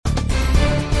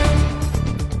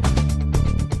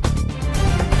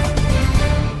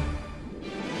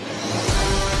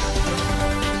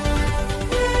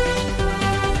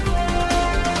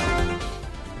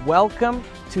Welcome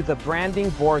to the Branding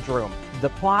Boardroom, the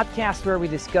podcast where we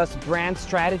discuss brand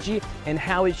strategy and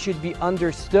how it should be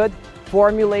understood,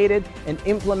 formulated, and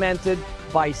implemented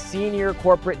by senior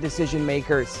corporate decision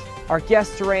makers. Our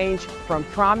guests range from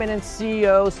prominent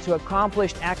CEOs to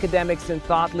accomplished academics and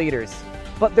thought leaders.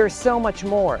 But there's so much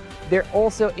more. They're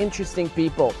also interesting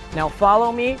people. Now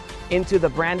follow me into the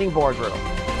Branding Boardroom.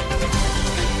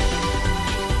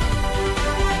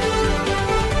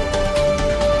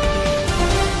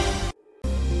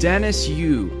 Dennis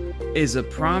Yu is a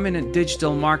prominent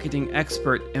digital marketing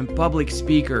expert and public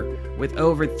speaker with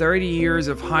over 30 years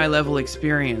of high-level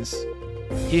experience.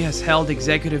 He has held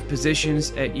executive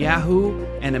positions at Yahoo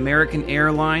and American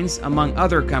Airlines, among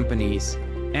other companies,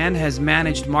 and has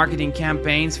managed marketing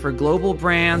campaigns for global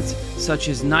brands such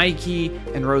as Nike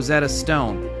and Rosetta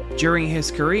Stone. During his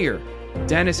career,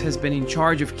 Dennis has been in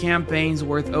charge of campaigns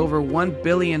worth over $1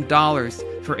 billion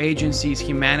for agencies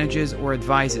he manages or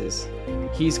advises.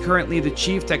 He's currently the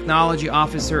Chief Technology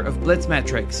Officer of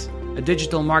Blitzmetrics, a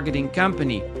digital marketing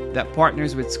company that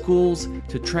partners with schools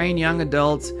to train young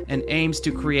adults and aims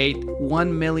to create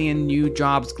 1 million new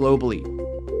jobs globally.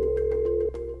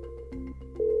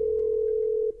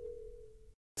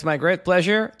 It's my great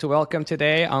pleasure to welcome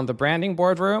today on the Branding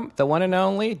Boardroom, the one and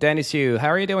only Dennis Yu. How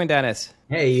are you doing, Dennis?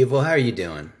 Hey, Ivo, how are you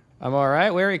doing? I'm all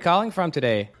right. Where are you calling from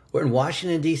today? We're in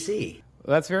Washington, D.C.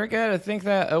 Well, that's very good. I think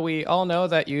that we all know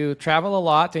that you travel a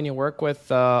lot and you work with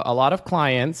a lot of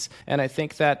clients. And I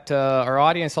think that our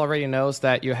audience already knows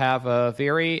that you have a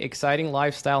very exciting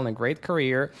lifestyle and a great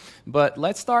career. But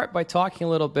let's start by talking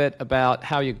a little bit about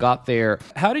how you got there.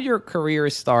 How did your career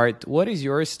start? What is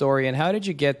your story? And how did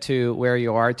you get to where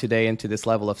you are today and to this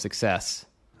level of success?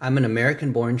 I'm an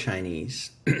American-born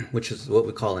Chinese, which is what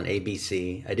we call an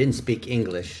ABC. I didn't speak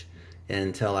English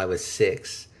until I was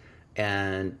 6.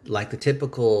 And like the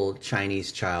typical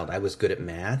Chinese child, I was good at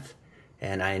math,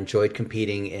 and I enjoyed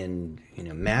competing in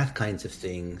math kinds of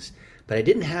things. But I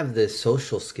didn't have the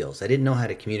social skills. I didn't know how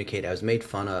to communicate. I was made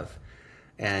fun of.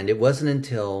 And it wasn't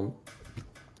until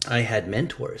I had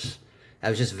mentors. I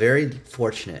was just very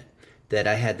fortunate that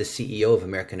I had the CEO of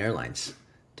American Airlines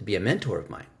to be a mentor of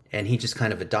mine. And he just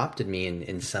kind of adopted me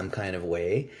in some kind of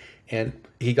way. And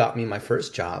he got me my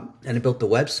first job, and I built the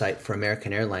website for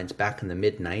American Airlines back in the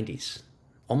mid-90s,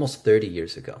 almost 30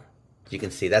 years ago. You can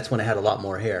see that's when I had a lot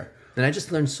more hair. And I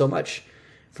just learned so much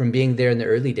from being there in the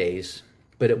early days,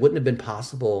 but it wouldn't have been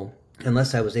possible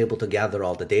unless I was able to gather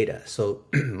all the data. So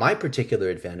my particular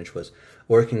advantage was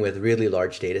working with really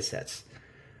large data sets.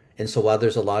 And so while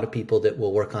there's a lot of people that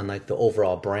will work on like the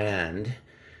overall brand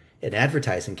and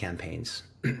advertising campaigns,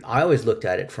 I always looked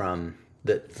at it from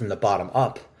the bottom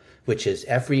up, which is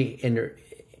every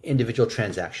individual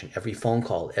transaction, every phone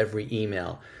call, every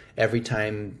email, every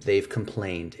time they've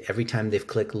complained, every time they've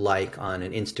clicked like on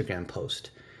an Instagram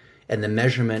post. And the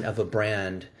measurement of a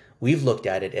brand, we've looked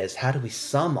at it as how do we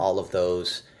sum all of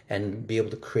those and be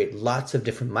able to create lots of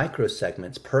different micro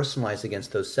segments, personalized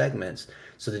against those segments,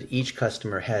 so that each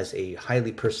customer has a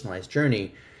highly personalized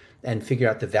journey, and figure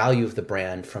out the value of the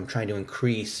brand from trying to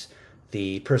increase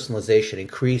the personalization,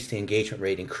 increase the engagement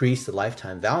rate, increase the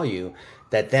lifetime value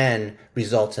that then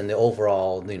results in the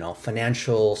overall,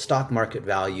 financial stock market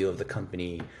value of the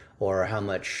company, or how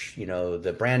much,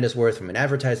 the brand is worth from an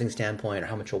advertising standpoint, or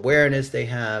how much awareness they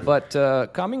have.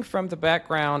 But coming from the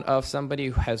background of somebody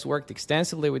who has worked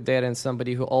extensively with data and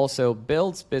somebody who also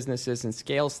builds businesses and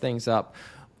scales things up,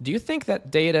 do you think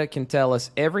that data can tell us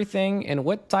everything? And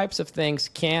what types of things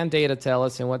can data tell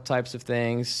us, and what types of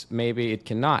things maybe it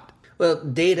cannot? Well,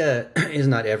 data is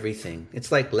not everything.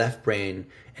 It's like left brain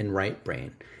and right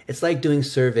brain. It's like doing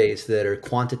surveys that are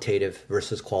quantitative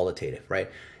versus qualitative, right?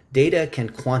 Data can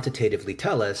quantitatively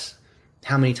tell us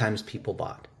how many times people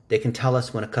bought. They can tell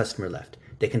us when a customer left.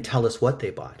 They can tell us what they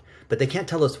bought, but they can't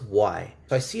tell us why.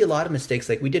 So I see a lot of mistakes.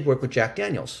 Like we did work with Jack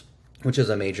Daniels, which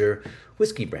is a major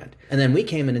whiskey brand. And then we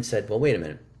came in and said, well, wait a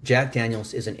minute. Jack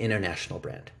Daniels is an international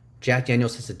brand. Jack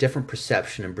Daniels has a different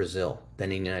perception in Brazil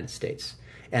than in the United States.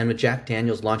 And with Jack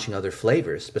Daniels launching other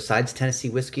flavors besides Tennessee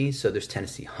whiskey, so there's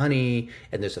Tennessee honey,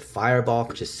 and there's a Fireball,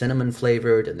 which is cinnamon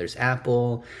flavored, and there's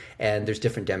apple, and there's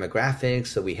different demographics.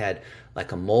 So we had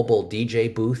like a mobile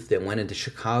DJ booth that went into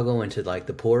Chicago, into like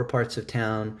the poorer parts of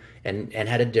town, and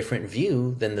had a different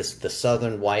view than the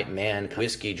southern white man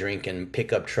whiskey drinking,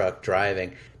 pickup truck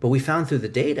driving. But we found through the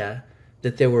data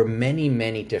that there were many,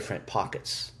 many different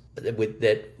pockets that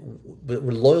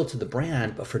were loyal to the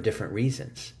brand, but for different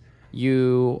reasons.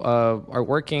 You are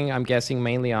working, I'm guessing,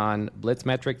 mainly on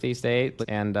Blitzmetrics these days,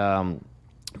 and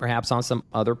perhaps on some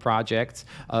other projects.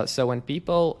 So when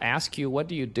people ask you, what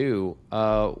do you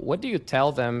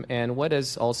tell them, and what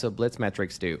does also Blitz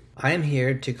Metrics do? I am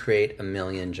here to create 1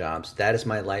 million jobs. That is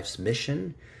my life's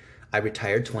mission. I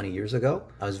retired 20 years ago.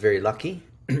 I was very lucky,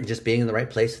 just being in the right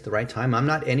place at the right time. I'm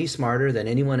not any smarter than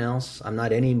anyone else. I'm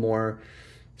not any more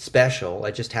special.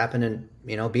 I just happen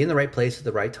to, be in the right place at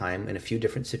the right time in a few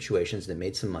different situations that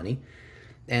made some money.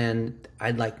 And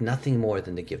I'd like nothing more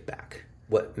than to give back.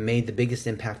 What made the biggest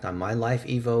impact on my life,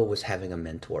 Evo, was having a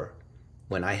mentor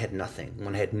when I had nothing,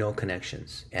 when I had no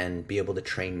connections, and be able to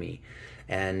train me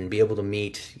and be able to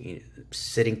meet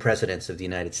sitting presidents of the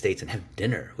United States and have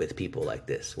dinner with people like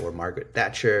this, or Margaret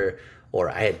Thatcher, or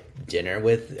I had dinner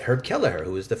with Herb Kelleher,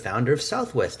 who was the founder of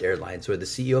Southwest Airlines, or the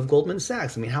CEO of Goldman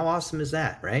Sachs. I mean, how awesome is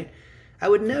that, right? I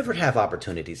would never have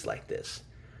opportunities like this,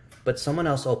 but someone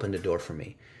else opened a door for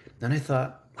me. And I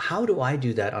thought, how do I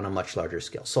do that on a much larger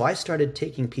scale? So I started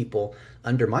taking people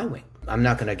under my wing. I'm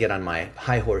not going to get on my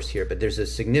high horse here, but there's a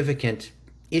significant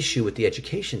issue with the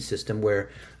education system where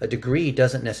a degree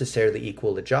doesn't necessarily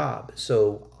equal a job.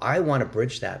 So I want to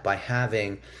bridge that by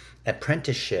having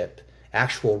apprenticeship,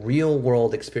 actual real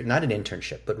world experience, not an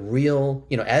internship, but real,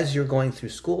 as you're going through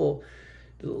school,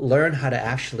 learn how to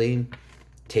actually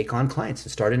take on clients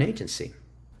and start an agency.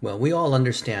 Well, we all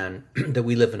understand that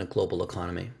we live in a global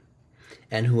economy.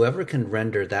 And whoever can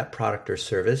render that product or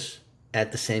service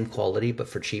at the same quality but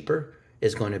for cheaper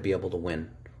is going to be able to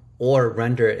win, or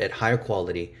render it at higher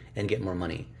quality and get more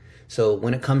money. So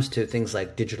when it comes to things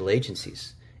like digital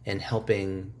agencies and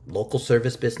helping local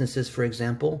service businesses, for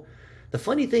example, the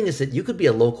funny thing is that you could be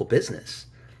a local business,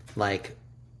 like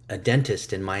a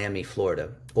dentist in Miami,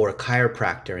 Florida, or a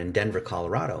chiropractor in Denver,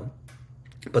 Colorado,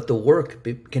 but the work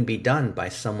can be done by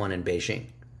someone in Beijing,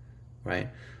 right?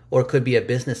 Or it could be a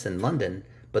business in London,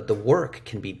 but the work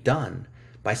can be done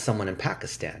by someone in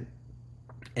Pakistan.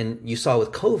 And you saw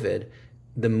with COVID,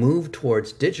 the move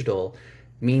towards digital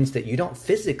means that you don't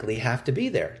physically have to be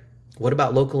there. What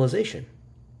about localization?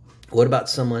 What about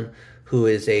someone who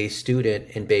is a student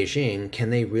in Beijing? Can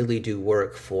they really do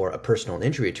work for a personal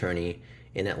injury attorney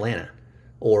in Atlanta,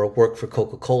 or work for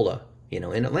Coca-Cola, in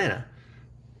Atlanta?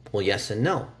 Well, yes and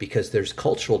no, because there's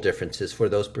cultural differences for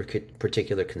those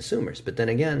particular consumers. But then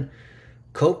again,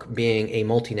 Coke, being a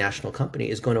multinational company,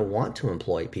 is going to want to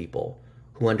employ people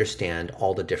who understand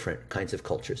all the different kinds of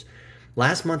cultures.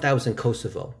 Last month, I was in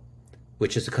Kosovo,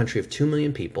 which is a country of 2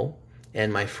 million people,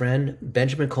 and my friend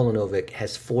Benjamin Kolanovic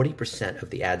has 40% of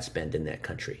the ad spend in that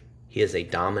country. He is a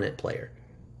dominant player.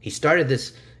 He started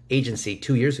this agency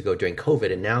 2 years ago during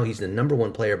COVID, and now he's the number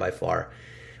one player by far.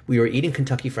 We were eating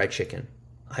Kentucky Fried Chicken.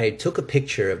 I took a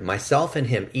picture of myself and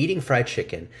him eating fried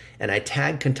chicken, and I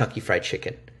tagged Kentucky Fried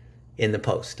Chicken in the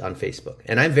post on Facebook.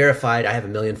 And I'm verified. I have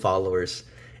 1 million followers.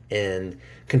 And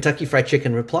Kentucky Fried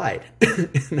Chicken replied.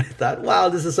 And I thought, wow,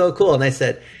 this is so cool. And I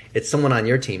said, it's someone on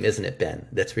your team, isn't it, Ben,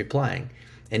 that's replying?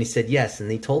 And he said, yes. And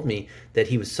he told me that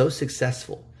he was so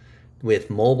successful with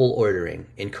mobile ordering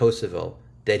in Kosovo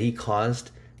that he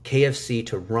caused KFC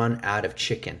to run out of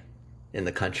chicken in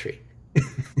the country.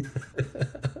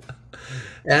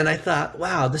 And I thought,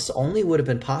 wow, this only would have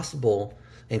been possible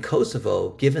in Kosovo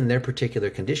given their particular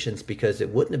conditions, because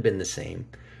it wouldn't have been the same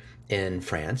in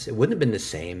France. It wouldn't have been the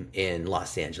same in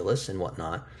Los Angeles and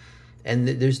whatnot. And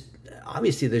there's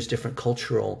different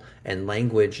cultural and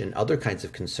language and other kinds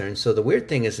of concerns. So the weird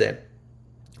thing is that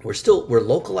we're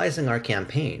localizing our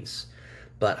campaigns,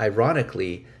 but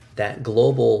ironically, that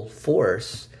global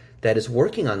force that is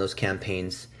working on those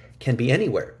campaigns can be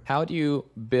anywhere. How do you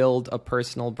build a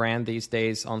personal brand these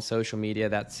days on social media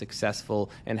that's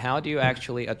successful? And how do you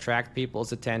actually attract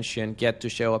people's attention, get to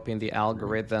show up in the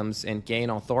algorithms, and gain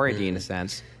authority in a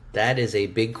sense? That is a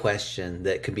big question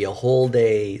that could be a whole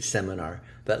day seminar.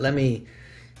 But let me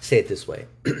say it this way.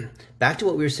 Back to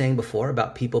what we were saying before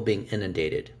about people being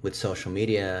inundated with social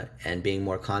media and being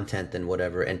more content than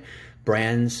whatever, and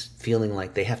brands feeling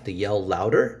like they have to yell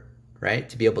louder, right,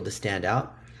 to be able to stand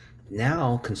out.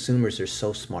 Now consumers are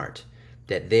so smart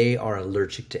that they are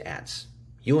allergic to ads.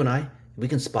 You and I, we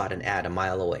can spot an ad a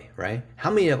mile away, right? How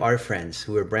many of our friends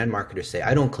who are brand marketers say,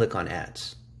 I don't click on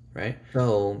ads, right?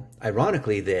 So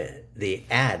ironically, the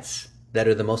ads that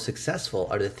are the most successful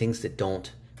are the things that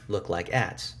don't look like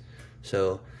ads.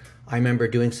 So I remember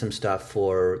doing some stuff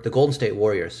for the Golden State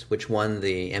Warriors, which won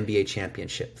the NBA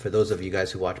championship, for those of you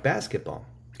guys who watch basketball.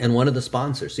 And one of the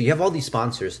sponsors, so you have all these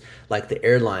sponsors like the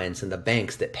airlines and the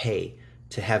banks that pay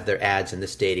to have their ads in the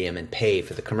stadium and pay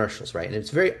for the commercials, right? And it's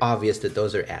very obvious that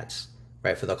those are ads,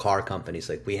 right, for the car companies.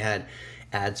 Like we had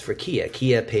ads for Kia.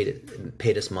 Kia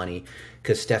paid us money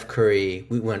because Steph Curry,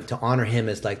 we went to honor him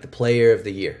as like the player of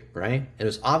the year, right? And it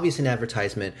was obvious in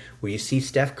advertisement where you see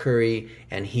Steph Curry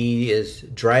and he is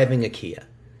driving a Kia.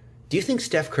 Do you think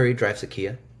Steph Curry drives a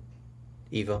Kia,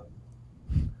 Evo?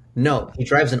 No, he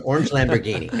drives an orange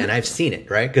Lamborghini, and I've seen it,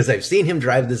 right? Because I've seen him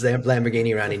drive this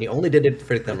Lamborghini around, and he only did it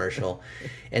for the commercial.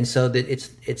 And so that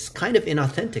it's kind of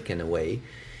inauthentic in a way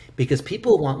because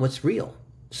people want what's real.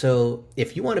 So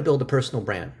if you want to build a personal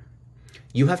brand,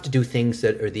 you have to do things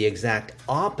that are the exact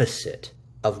opposite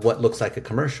of what looks like a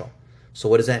commercial. So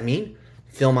what does that mean?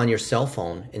 Film on your cell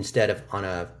phone instead of on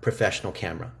a professional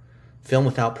camera. Film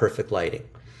without perfect lighting.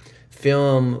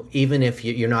 Film even if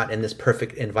you're not in this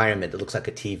perfect environment that looks like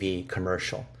a TV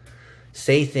commercial.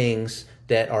 Say things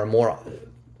that are more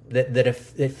that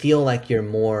feel like you're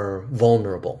more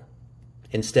vulnerable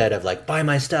instead of like buy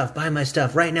my stuff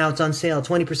right now, it's on sale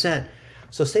 20%.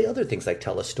 So say other things like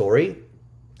tell a story,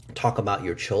 talk about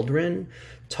your children,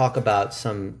 talk about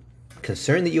some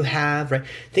concern that you have, right?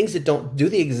 Things that don't do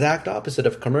the exact opposite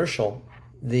of commercial.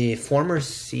 The former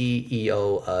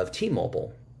CEO of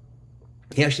T-Mobile,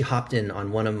 he actually hopped in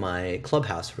on one of my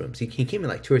clubhouse rooms. He came in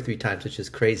like 2 or 3 times, which is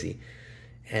crazy.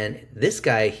 And this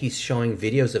guy, he's showing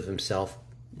videos of himself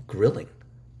grilling,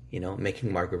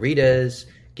 making margaritas,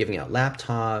 giving out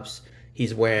laptops.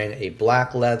 He's wearing a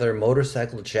black leather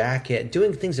motorcycle jacket,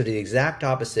 doing things that are the exact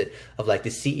opposite of like the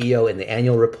CEO in the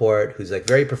annual report, who's like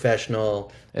very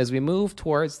professional. As we move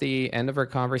towards the end of our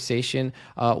conversation,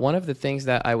 one of the things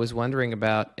that I was wondering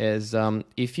about is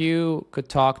if you could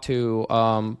talk to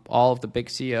all of the big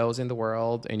CEOs in the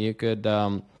world and you could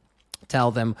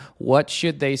tell them what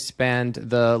should they spend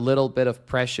the little bit of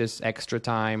precious extra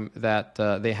time that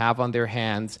they have on their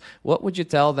hands, what would you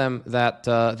tell them that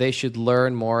they should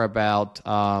learn more about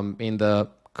in the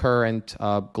current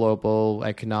global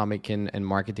economic and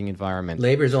marketing environment?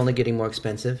 Labor is only getting more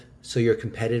expensive, so your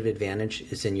competitive advantage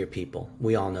is in your people.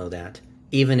 We all know that,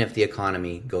 even if the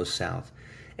economy goes south.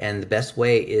 And the best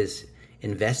way is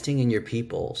investing in your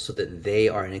people so that they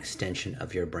are an extension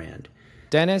of your brand.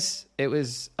 Dennis, it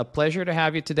was a pleasure to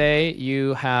have you today.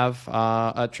 You have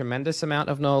a tremendous amount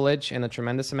of knowledge and a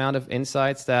tremendous amount of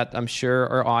insights that I'm sure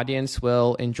our audience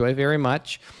will enjoy very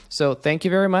much. So thank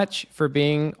you very much for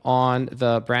being on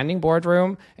the Branding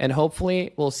Boardroom, and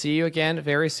hopefully we'll see you again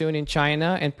very soon in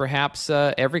China and perhaps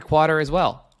every quarter as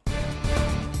well.